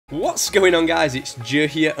What's going on, guys? It's Joe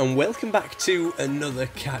here and welcome back to another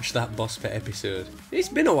Catch That Boss Pet episode. It's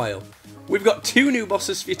been a while. We've got two new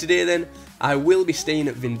bosses for you today then. I will be staying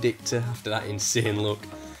at Vindicta after that insane look.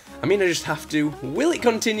 I mean, I just have to. Will it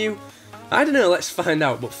continue? I don't know, let's find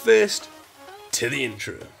out. But first, to the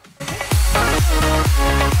intro.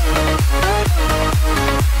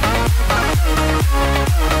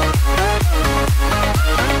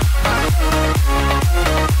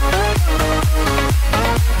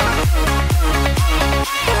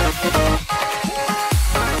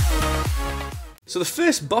 So the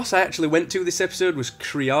first boss I actually went to this episode was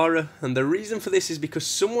Kriara, and the reason for this is because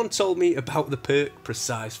someone told me about the perk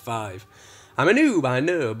Precise 5. I'm a noob, I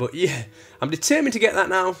know, but yeah, I'm determined to get that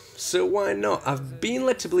now, so why not? I've been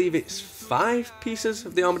led to believe it's 5 pieces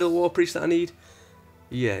of the Armadillo War Priest that I need.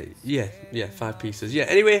 Yeah, 5 pieces. Yeah,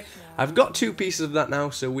 anyway, I've got 2 pieces of that now,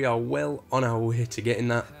 so we are well on our way to getting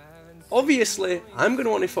that. Obviously, I'm going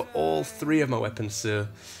to want it for all 3 of my weapons, so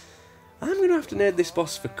I'm going to have to nerd this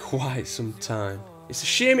boss for quite some time. It's a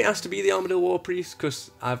shame it has to be the Armadillo War Priest,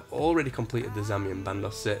 because I've already completed the Zami and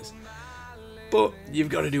Bandos sets. But you've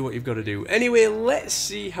got to do what you've got to do. Anyway, let's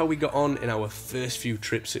see how we got on in our first few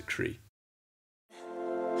trips at Kree.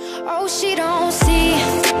 Oh, she don't see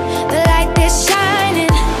the light that's shining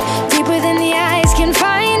deeper than the eyes can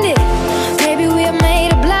find it. Maybe we're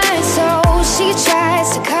made of blind, so she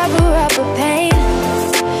tries to cover up her pain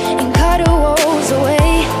and cut her woes away.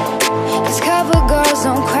 Cause cover girls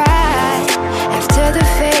don't cry after the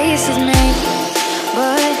face is made,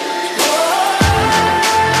 but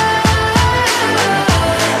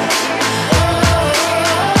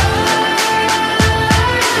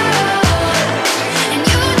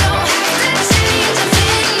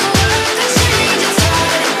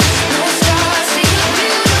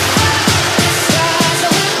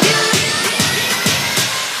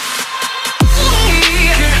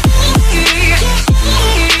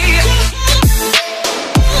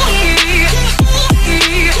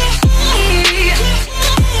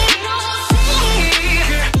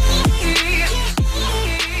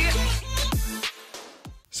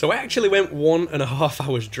So I actually went 1.5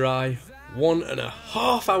 hours dry.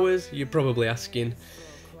 1.5 hours, you're probably asking.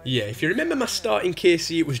 Yeah, if you remember my starting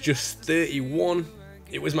KC, it was just 31.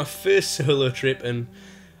 It was my first solo trip and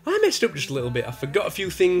I messed up just a little bit. I forgot a few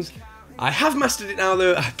things. I have mastered it now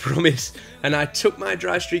though, I promise. And I took my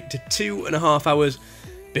dry streak to 2.5 hours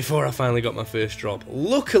before I finally got my first drop.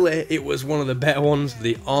 Luckily, it was one of the better ones,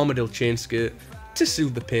 the Armadillo chain skirt, to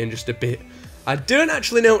soothe the pain just a bit. I don't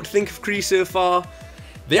actually know what to think of Kree so far.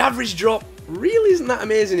 The average drop really isn't that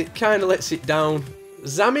amazing, it kind of lets it down.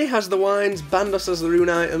 Zami has the wines, Bandos has the rune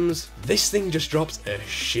items. This thing just drops a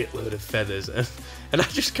shitload of feathers and I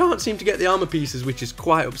just can't seem to get the armor pieces, which is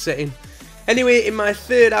quite upsetting. Anyway, in my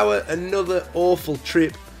 3rd hour, another awful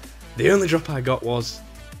trip. The only drop I got was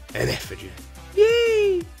an effigy.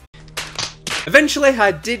 Yay! Eventually,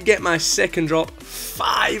 I did get my 2nd drop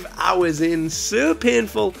 5 hours in, so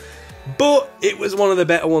painful. But it was one of the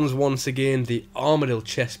better ones once again, the Armadillo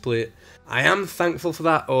chestplate. I am thankful for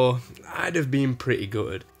that, or I'd have been pretty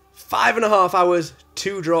gutted. 5.5 hours,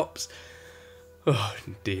 2 drops. Oh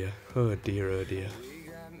dear, oh dear, oh dear.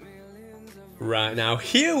 Right, now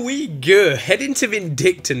here we go, heading to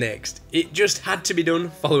Vindicta next. It just had to be done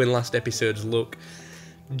following last episode's look.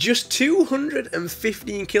 Just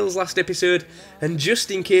 215 kills last episode, and just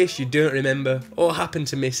in case you don't remember or happen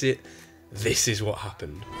to miss it, this is what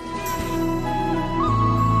happened.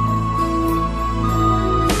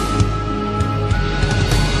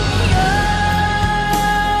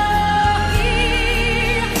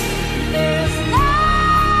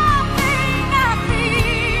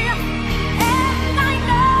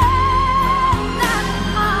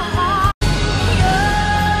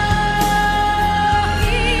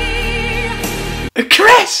 A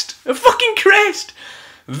crest! A fucking crest!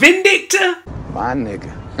 Vindicta! My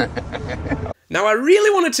nigga. Now I really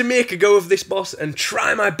wanted to make a go of this boss and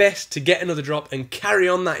try my best to get another drop and carry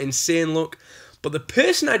on that insane look, but the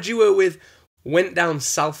person I duo with went down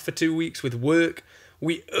south for 2 weeks with work.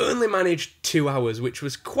 We only managed 2 hours, which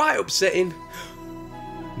was quite upsetting.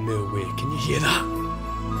 No way, can you hear that?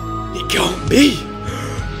 It can't be!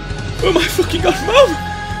 Oh my fucking god, Mom!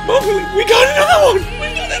 Mom, we got another one!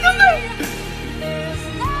 We got another!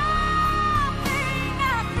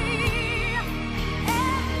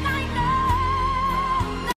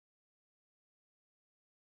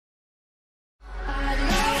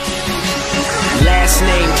 Last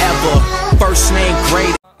name ever, first name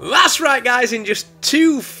great. That's right guys, in just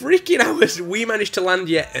 2 freaking hours we managed to land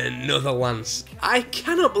yet another lance. I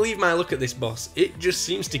cannot believe my luck at this boss, it just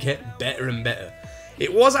seems to get better and better.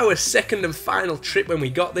 It was our second and final trip when we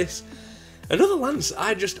got this. Another lance,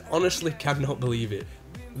 I just honestly cannot believe it.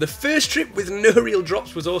 The first trip with no real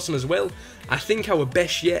drops was awesome as well. I think our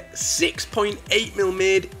best yet, 6.8mm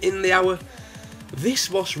made in the hour. This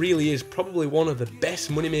boss really is probably one of the best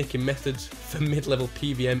money making methods for mid-level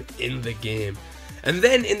PVM in the game. And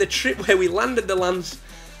then in the trip where we landed the lance,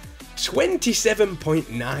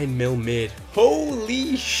 27.9mm made.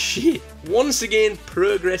 Holy shit! Once again,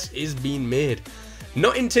 progress is being made.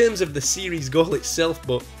 Not in terms of the series goal itself,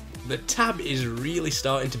 but the tab is really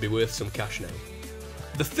starting to be worth some cash now.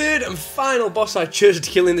 The third and final boss I chose to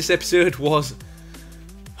kill in this episode was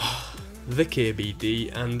the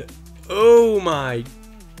KBD, and oh my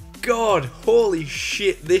god, holy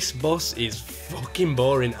shit, this boss is fucking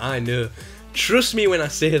boring, I know. Trust me when I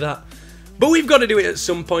say that. But we've got to do it at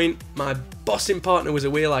some point. My bossing partner was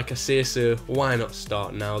away like I say, so why not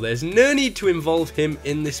start now? There's no need to involve him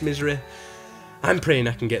in this misery. I'm praying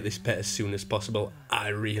I can get this pet as soon as possible. I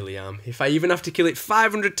really am. If I even have to kill it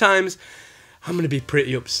 500 times, I'm going to be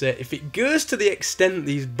pretty upset. If it goes to the extent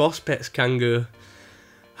these boss pets can go,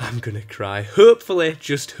 I'm going to cry. Hopefully,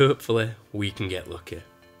 just hopefully, we can get lucky.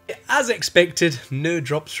 As expected, no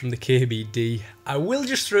drops from the KBD. I will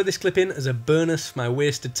just throw this clip in as a bonus for my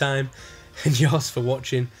wasted time and yours for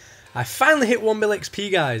watching. I finally hit 1 mil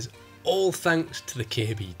XP, guys, all thanks to the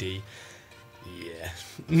KBD. Yeah,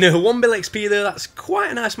 no 1 mil XP though, that's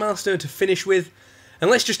quite a nice milestone to finish with. And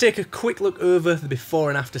let's just take a quick look over the before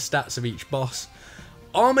and after stats of each boss.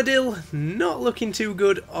 Armadillo, not looking too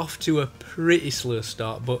good, off to a pretty slow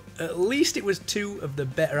start, but at least it was 2 of the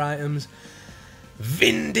better items.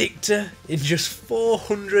 Vindictor in just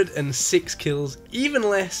 406 kills, even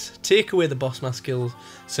less, take away the boss mask kills,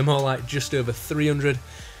 so more like just over 300.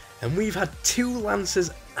 And we've had 2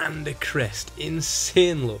 lancers and a crest,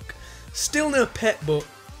 insane luck. Still no pet, but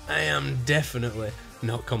I am definitely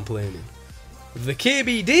not complaining. The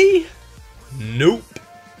KBD? Nope.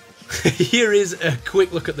 Here is a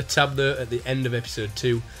quick look at the tab though at the end of episode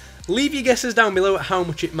 2. Leave your guesses down below at how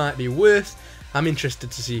much it might be worth. I'm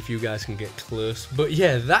interested to see if you guys can get close. But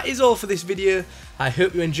yeah, that is all for this video. I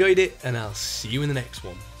hope you enjoyed it, and I'll see you in the next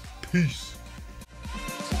one. Peace.